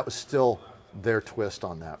that was still their twist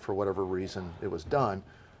on that for whatever reason it was done.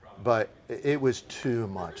 But it was too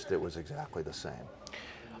much that was exactly the same.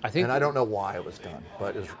 And I don't know why it was done,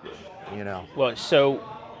 but it was, Well, so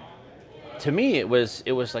to me, it was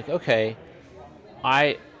like, okay,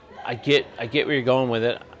 I get where you're going with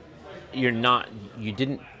it. You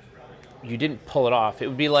didn't pull it off. It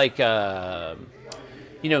would be like, it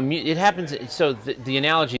happens. So the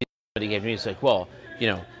analogy that he gave me is like, well,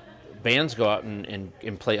 bands go out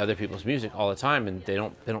and play other people's music all the time, and they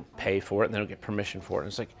don't pay for it, and they don't get permission for it. And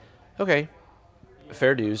it's like, okay,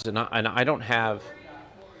 fair dues. And I don't have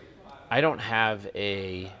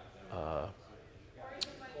a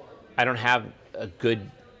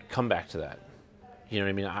good comeback to that. You know what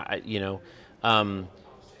I mean?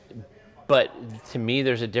 But to me,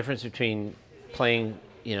 there's a difference between playing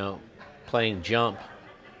Jump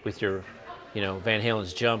with your, Van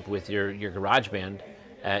Halen's Jump with your garage band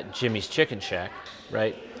at Jimmy's Chicken Shack,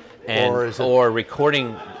 right? Or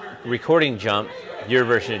recording Jump, your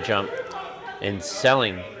version of Jump, and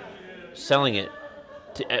selling it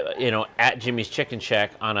to, at Jimmy's Chicken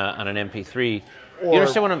Shack on an MP3. You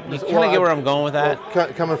understand what you kind of get where I'm going with that?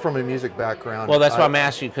 Well, coming from a music background. Well, that's why I'm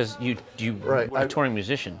asking, because you right, were a touring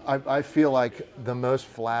musician. I feel like the most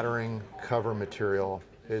flattering cover material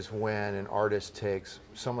is when an artist takes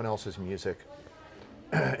someone else's music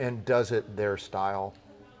and does it their style,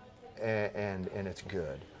 and it's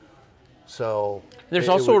good. So there's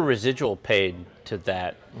also a residual paid to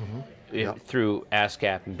that. Through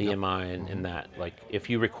ASCAP and BMI and that, like, if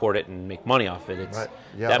you record it and make money off it, it's right.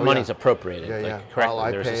 that money's appropriated. Correctly.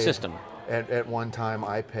 Well, there's a system. At one time,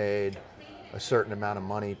 I paid a certain amount of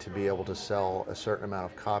money to be able to sell a certain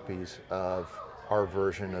amount of copies of our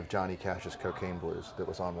version of Johnny Cash's Cocaine Blues that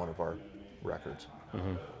was on one of our records.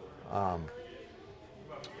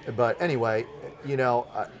 But anyway,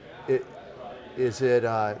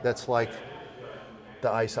 that's like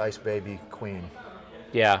the Ice Ice Baby Queen.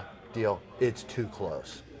 Yeah. Deal. It's too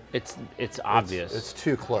close. It's obvious. It's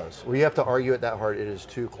too close. We have to argue it that hard. It is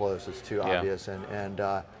too close. It's too obvious. And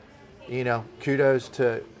kudos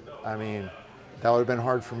to, That would have been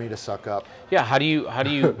hard for me to suck up. Yeah. How do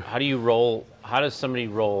you roll? How does somebody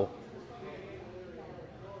roll?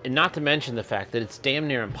 And not to mention the fact that it's damn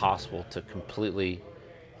near impossible to completely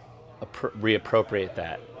reappropriate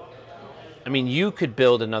that. I mean, you could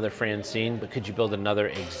build another Francine, but could you build another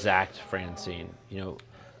exact Francine?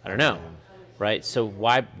 I don't know, right? So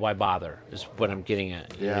why bother? Is what I'm getting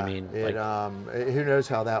at. You know what I mean? Who knows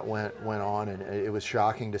how that went on, and it was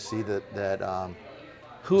shocking to see that.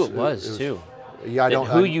 Who it was too. Yeah, I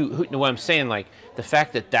don't. What I'm saying, like the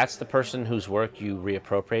fact that that's the person whose work you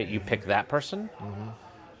reappropriate, you pick that person. Mm-hmm.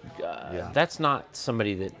 That's not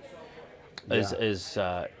somebody that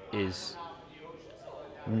is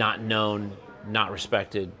not known, not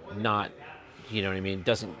respected, not, you know what I mean?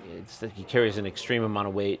 It's like he carries an extreme amount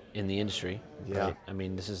of weight in the industry. Yeah. Right? I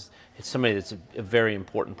mean, it's somebody that's a very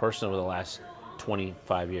important person over the last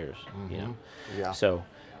 25 years. Mm-hmm. Yeah. So,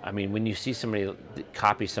 I mean, when you see somebody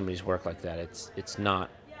copy somebody's work like that, it's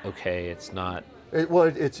not okay. It's not.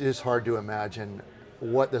 It's hard to imagine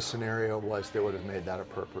what the scenario was that would have made that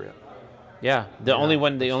appropriate. Yeah. The only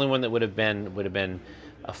one that would have been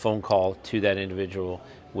a phone call to that individual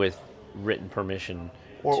with written permission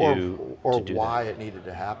or to do why that. it needed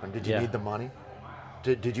to happen. Did you need the money?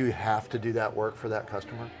 Did you have to do that work for that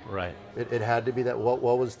customer? Right. It had to be that. What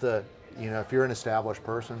was the, if you're an established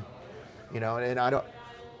person, and I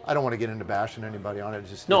don't want to get into bashing anybody on it.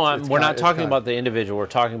 We're not talking about the individual. We're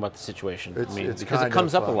talking about the situation. Because it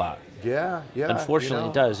comes up a lot. Yeah. Unfortunately,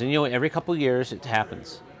 it does. And every couple of years it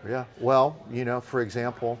happens. Yeah. Well, for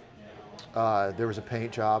example, there was a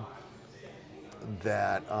paint job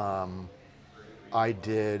that I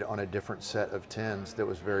did on a different set of tins that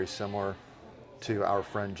was very similar to our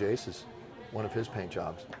friend Jace's, one of his paint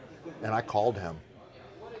jobs. And I called him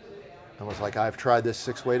and was like, I've tried this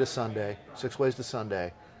 6 ways to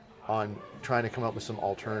Sunday on trying to come up with some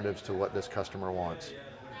alternatives to what this customer wants.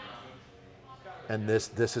 And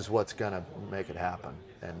this is what's going to make it happen.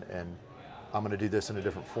 And I'm going to do this in a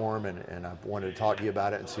different form, and I wanted to talk to you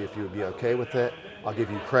about it and see if you would be okay with it. I'll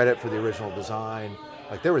give you credit for the original design.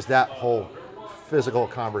 Like, there was that whole physical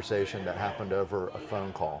conversation that happened over a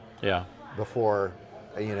phone call. Yeah. Before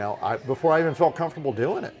I even felt comfortable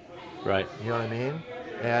doing it. Right. You know what I mean?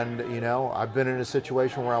 And, I've been in a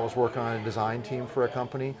situation where I was working on a design team for a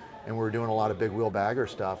company, and we were doing a lot of big wheel bagger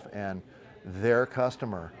stuff, and their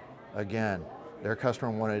customer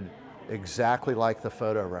wanted exactly like the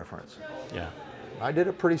photo reference. Yeah. I did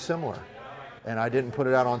it pretty similar, and I didn't put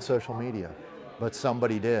it out on social media, but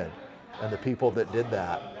somebody did, and the people that did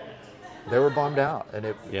that, they were bummed out, and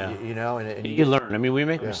you learn. I mean, we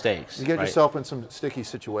make mistakes. You get yourself in some sticky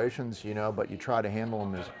situations, but you try to handle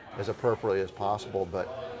them as appropriately as possible.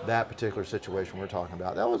 But that particular situation we're talking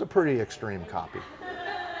about, that was a pretty extreme copy.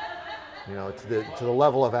 To the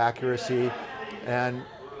level of accuracy and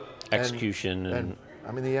execution and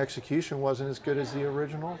I mean, the execution wasn't as good as the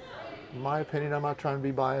original. In my opinion, I'm not trying to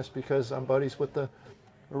be biased because I'm buddies with the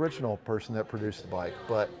original person that produced the bike,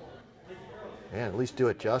 but man, at least do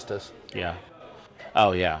it justice. Yeah.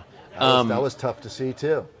 Oh yeah. That was tough to see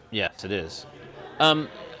too. Yes, it is.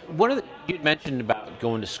 You'd mentioned about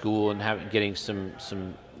going to school and getting some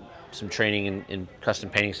training in custom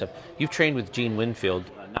painting stuff. You've trained with Gene Winfield,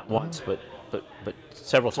 not once, but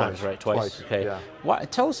several times, right? Twice. Okay. Yeah.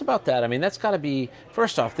 Tell us about that. I mean, that's got to be.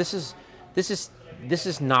 First off, this is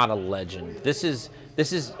not a legend. This is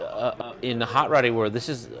in the hot rodding world. This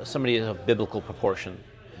is somebody of biblical proportion.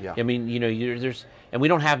 Yeah. I mean, there's, and we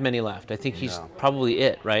don't have many left. I think he's probably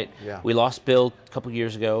it, right? Yeah. We lost Bill a couple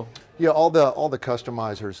years ago. Yeah, all the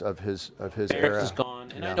customizers of his Barris era is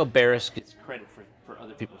gone, and I know Barris gets credit for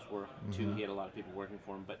other people's work too. He had a lot of people working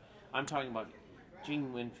for him, but I'm talking about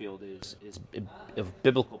Gene Winfield is of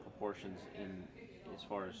biblical proportions in as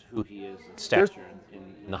far as who he is, and stature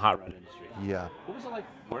in the hot rod industry. Yeah. What was it like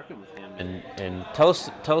working with him? And tell us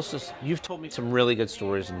this. You've told me some really good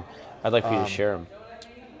stories, and I'd like for you to share them.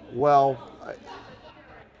 Well,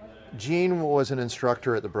 Gene was an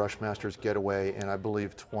instructor at the Brushmasters Getaway in, I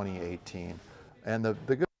believe, 2018. And the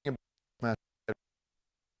good thing about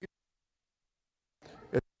it's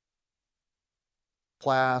a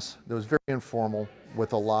class that was very informal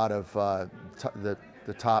with a lot of the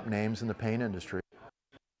top names in the paint industry.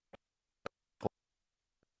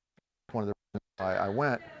 One of the reasons why I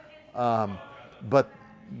went. But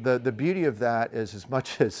the beauty of that is, as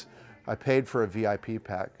much as I paid for a VIP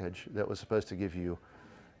package that was supposed to give you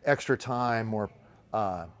extra time, more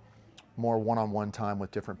one-on-one time with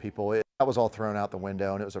different people, that was all thrown out the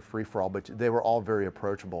window, and it was a free-for-all, but they were all very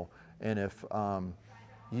approachable. And if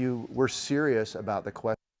you were serious about the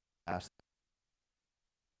question asked,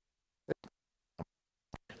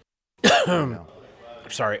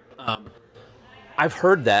 Sorry. I've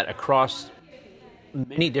heard that across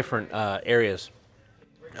many different areas.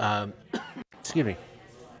 Excuse me.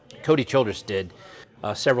 Cody Childress did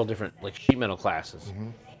several different sheet metal classes.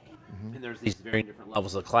 And there's these very different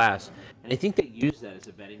levels of class. And I think they use that as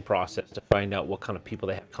a vetting process to find out what kind of people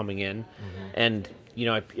they have coming in. And,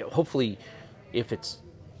 hopefully, if it's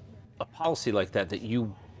a policy like that, that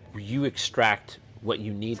you extract what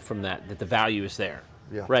you need from that the value is there.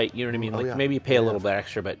 Yeah. Right? You know what I mean? Maybe you pay a little bit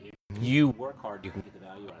extra, but if you work hard, you can get the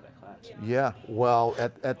value out of that class. Yeah, well,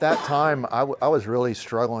 at that time, I was really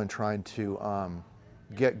struggling trying to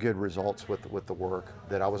get good results with the work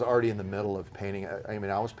that I was already in the middle of painting. I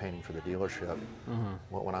mean, I was painting for the dealership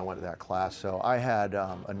when I went to that class. So I had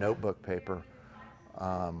a notebook paper,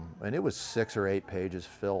 and it was 6 or 8 pages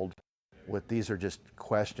filled with, these are just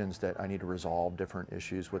questions that I need to resolve different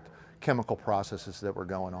issues with chemical processes that were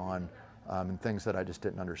going on, and things that I just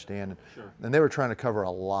didn't understand. And they were trying to cover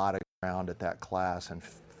a lot of ground at that class and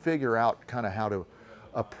figure out kind of how to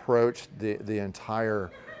approach the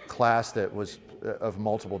entire class that was of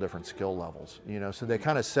multiple different skill levels, so they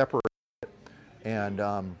kind of separated it.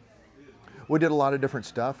 And we did a lot of different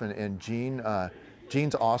stuff, and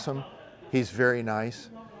Gene's awesome. He's very nice.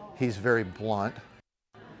 He's very blunt.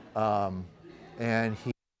 And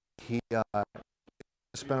he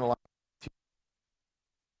spent a lot.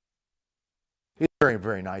 He's a very,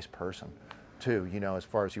 very nice person too, as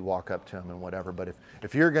far as you walk up to him and whatever. But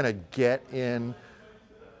if you're going to get in,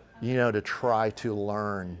 to try to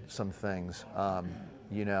learn some things,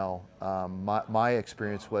 my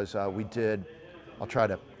experience was we did, I'll try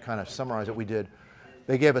to kind of summarize it.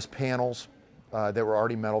 They gave us panels that were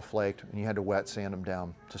already metal flaked, and you had to wet sand them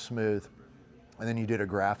down to smooth. And then you did a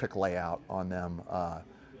graphic layout on them.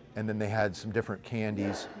 And then they had some different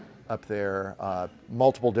candies up there,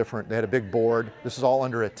 they had a big board. This is all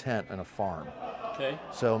under a tent in a farm. Okay.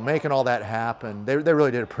 So making all that happen, they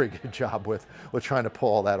really did a pretty good job with trying to pull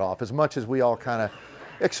all that off. As much as we all kind of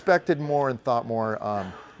expected more and thought more,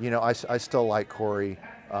 I still like Corey.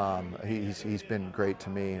 He's been great to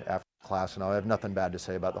me after class, and I have nothing bad to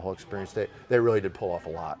say about the whole experience. They really did pull off a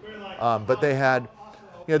lot. But they had,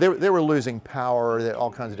 they were losing power,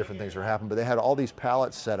 all kinds of different things were happening, but they had all these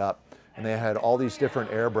pallets set up, and they had all these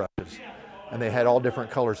different airbrushes, and they had all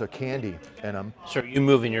different colors of candy in them. So are you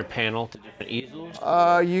moving your panel to different easels?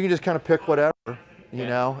 You can just kind of pick whatever,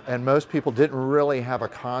 and most people didn't really have a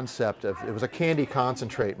concept of, it was a candy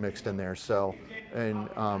concentrate mixed in there. So, and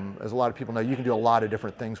as a lot of people know, you can do a lot of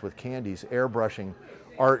different things with candies, airbrushing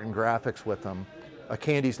art and graphics with them. A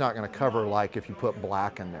candy's not going to cover like if you put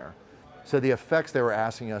black in there. So the effects they were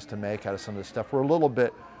asking us to make out of some of this stuff were a little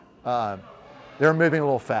bit, they were moving a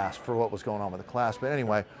little fast for what was going on with the class. But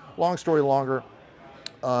anyway, long story longer,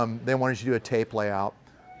 they wanted you to do a tape layout,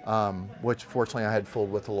 which fortunately I had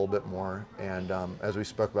fooled with a little bit more. And as we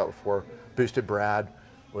spoke about before, Boosted Brad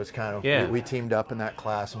was kind of, we teamed up in that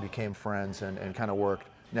class and became friends and kind of worked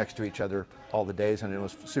next to each other all the days, and it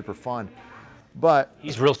was super fun. But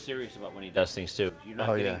he's real serious about when he does things too. You're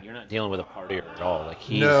not dealing with a partier at all.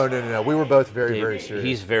 No. We were both very, very serious.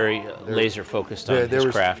 He's very laser focused on his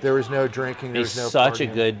craft. There was no drinking. There was no such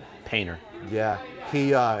partying. A good painter. Yeah,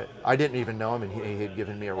 I didn't even know him, and he had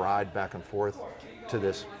given me a ride back and forth to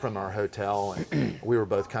this from our hotel, and we were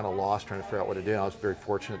both kind of lost trying to figure out what to do. I was very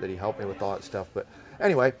fortunate that he helped me with all that stuff. But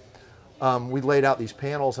anyway, we laid out these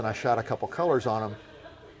panels, and I shot a couple colors on them.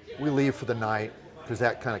 We leave for the night, because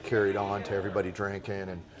that kind of carried on to everybody drinking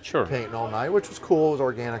and painting all night, which was cool. It was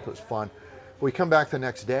organic. It was fun. We come back the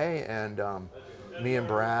next day, and me and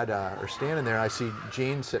Brad are standing there. I see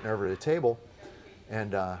Gene sitting over at a table,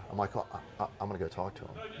 and I'm like, oh, I'm going to go talk to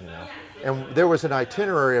him. And there was an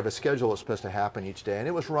itinerary of a schedule that was supposed to happen each day, and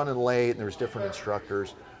it was running late, and there was different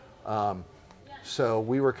instructors. So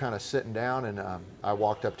we were kind of sitting down, and I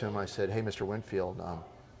walked up to him. I said, "Hey, Mr. Winfield,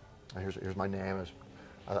 here's my name.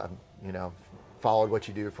 Followed what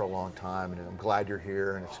you do for a long time, and I'm glad you're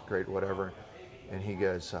here, and it's great, whatever." And he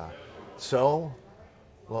goes, "So,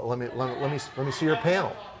 well, let me see your panel.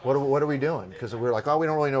 What are we doing?" Because we were like, "Oh, we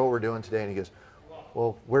don't really know what we're doing today." And he goes,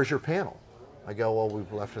 "Well, where's your panel?" I go, "Well,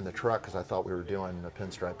 we've left it in the truck because I thought we were doing a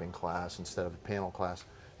pinstriping class instead of a panel class."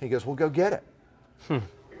 He goes, "Well, go get it."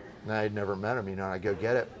 And I'd never met him, and I go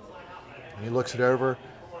get it. And he looks it over,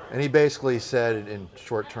 and he basically said in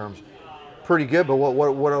short terms, "Pretty good, but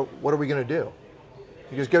what are we going to do?"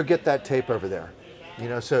 He goes, "Go get that tape over there."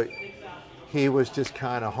 So he was just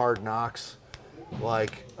kind of hard knocks,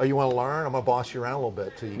 like, "Oh, you want to learn? I'm going to boss you around a little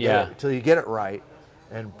bit till you get it right.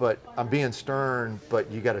 But I'm being stern,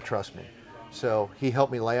 but you got to trust me." So he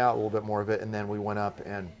helped me lay out a little bit more of it, and then we went up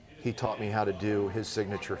and he taught me how to do his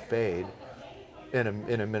signature fade in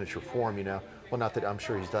a miniature form, you know. Well, not that I'm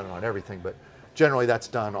sure he's done it on everything, but generally that's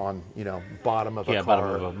done on, you know, bottom of a car. bottom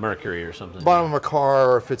of a Mercury or something. Bottom of a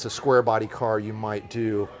car, or if it's a square body car, you might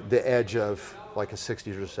do the edge of like a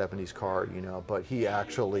 60s or 70s car, you know. But he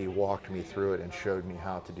actually walked me through it and showed me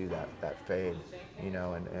how to do that fade, you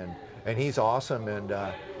know. And he's awesome. And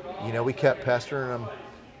you know, we kept pestering him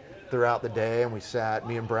throughout the day, and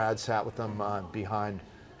me and Brad sat with him behind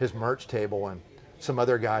his merch table, and some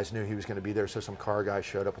other guys knew he was going to be there, so some car guys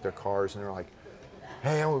showed up with their cars, and they're like,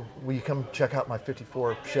 hey, will you come check out my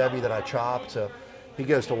 54 Chevy that I chopped? So he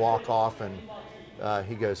goes to walk off, and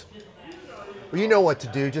he goes, well, you know what to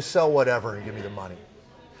do, just sell whatever and give me the money.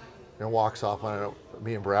 And walks off. And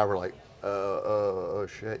me and Brad were like, oh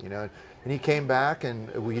shit, you know. And he came back, and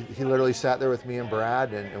he literally sat there with me and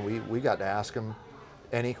Brad, and we got to ask him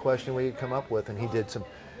any question we could come up with, and he did some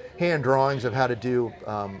hand drawings of how to do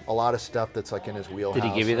a lot of stuff that's like in his wheelhouse.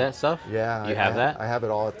 Did he give you that stuff? Yeah. You have that? I have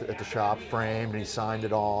it all at the shop, framed, and he signed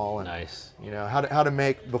it all. And, nice. You know, how to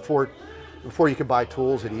make, before you could buy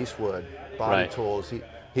tools at Eastwood, body tools,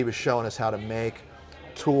 he was showing us how to make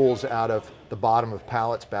tools out of the bottom of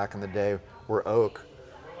pallets back in the day were oak,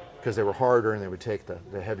 because they were harder, and they would take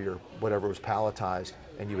the heavier, whatever was palletized,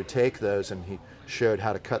 and you would take those, and he showed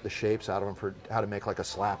how to cut the shapes out of them for how to make like a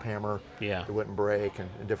slap hammer. Yeah. It wouldn't break, and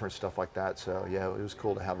different stuff like that. So yeah, it was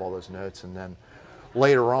cool to have all those notes. And then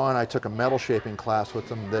later on, I took a metal shaping class with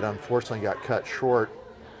them that unfortunately got cut short.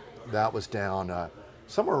 That was down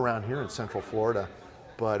somewhere around here in Central Florida.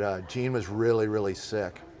 But Gene was really, really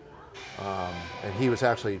sick. And he was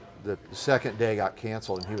actually, the second day got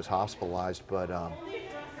canceled, and he was hospitalized. But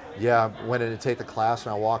yeah, I went in to take the class,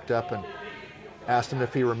 and I walked up and asked him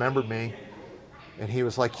if he remembered me. And he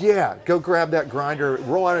was like, yeah, go grab that grinder,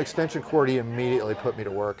 roll out an extension cord. He immediately put me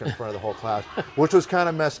to work in front of the whole class, which was kind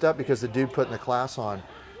of messed up, because the dude putting the class on,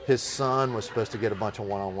 his son was supposed to get a bunch of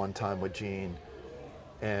one-on-one time with Gene.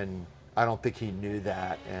 And I don't think he knew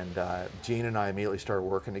that. And Gene and I immediately started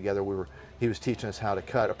working together. He was teaching us how to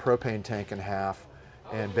cut a propane tank in half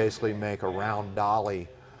and basically make a round dolly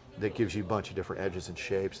that gives you a bunch of different edges and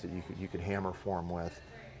shapes that you could hammer form with.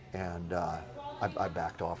 And I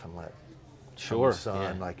backed off and let his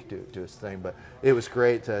son like do his thing. But it was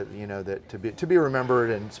great to, you know, to be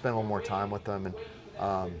remembered and spend a little more time with them.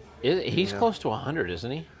 And he's close to 100,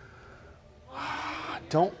 isn't he?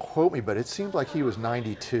 Don't quote me, but it seemed like he was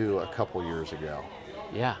 92 a couple years ago.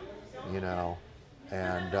 Yeah. You know,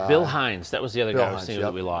 and Bill Hines, that was the other guy I was Hines, thinking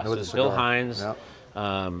that we lost. With It was the Bill cigar. Hines.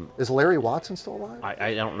 Yep. Is Larry Watson still alive?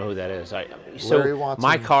 I don't know who that is. Larry Watson.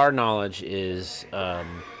 My car knowledge is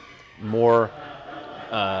more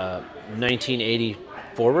 1980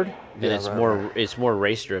 forward, and it's more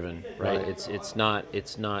race driven, right? It's not.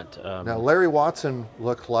 Now Larry Watson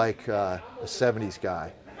looked like a 70s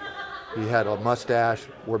guy. He had a mustache,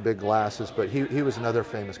 wore big glasses, but he was another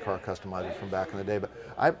famous car customizer from back in the day. But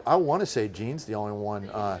I want to say Gene's the only one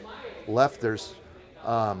left. There's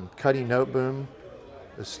Cuddy Noteboom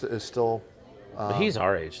is still. But he's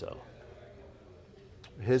our age though.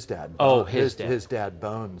 His dad. Oh, his dad. His dad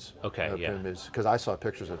Bones. Okay, Noteboom yeah. because I saw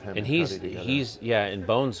pictures of him. And and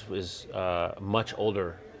Bones was much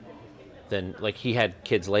older than, like, he had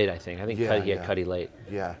kids late. I think he had Cuddy late.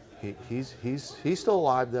 Yeah. He's still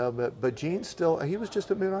alive though, but Gene's still. He was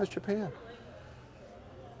just at Moonrise Japan.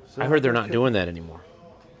 So I heard they're not doing that anymore.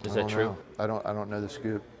 Is that true? I don't know the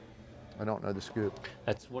scoop. I don't know the scoop.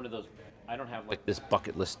 That's one of those. I don't have like this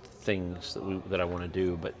bucket list things that I want to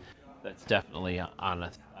do, but that's definitely on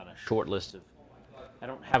a short list of. I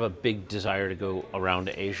don't have a big desire to go around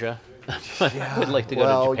to Asia. I would like to go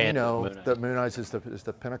to Japan. Well, you know, the Moonrise is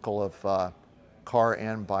the pinnacle of car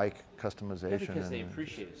and bike customization. Yeah, because they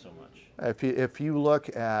appreciate it so much. If you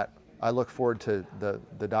look at, I look forward to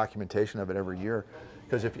the documentation of it every year,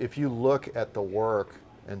 because if you look at the work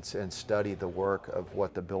and study the work of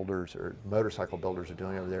what the builders or motorcycle builders are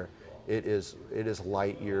doing over there, it is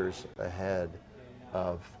light years ahead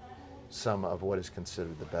of some of what is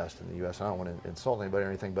considered the best in the U.S. I don't want to insult anybody or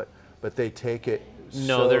anything, but they take it.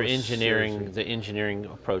 No, so their engineering, seriously. the engineering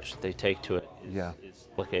approach that they take to it is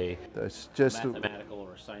like a It's just mathematical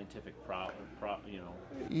or scientific problem. You know.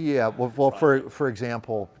 Yeah, well, for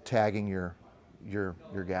example, tagging your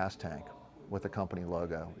gas tank with a company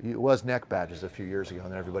logo. It was neck badges a few years ago,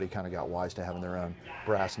 and then everybody kind of got wise to having their own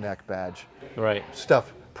brass neck badge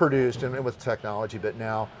stuff produced and with technology. But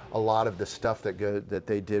now a lot of the stuff that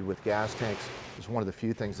they did with gas tanks is one of the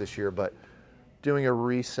few things this year. But doing a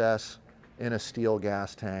recess in a steel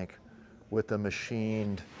gas tank with a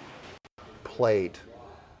machined plate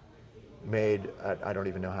made. I don't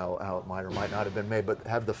even know how it might or might not have been made, but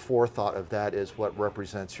have the forethought of that is what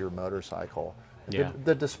represents your motorcycle. Yeah.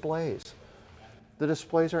 The displays. The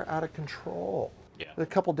displays are out of control. Yeah. A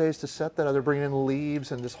couple days to set that. They're bringing in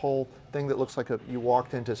leaves and this whole thing that looks like you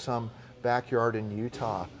walked into some backyard in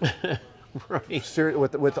Utah. Right.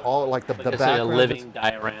 With all like the It's background. like a living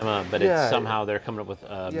diorama, but Yeah. it's somehow they're coming up with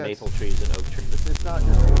maple trees and oak trees. It's not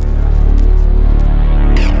just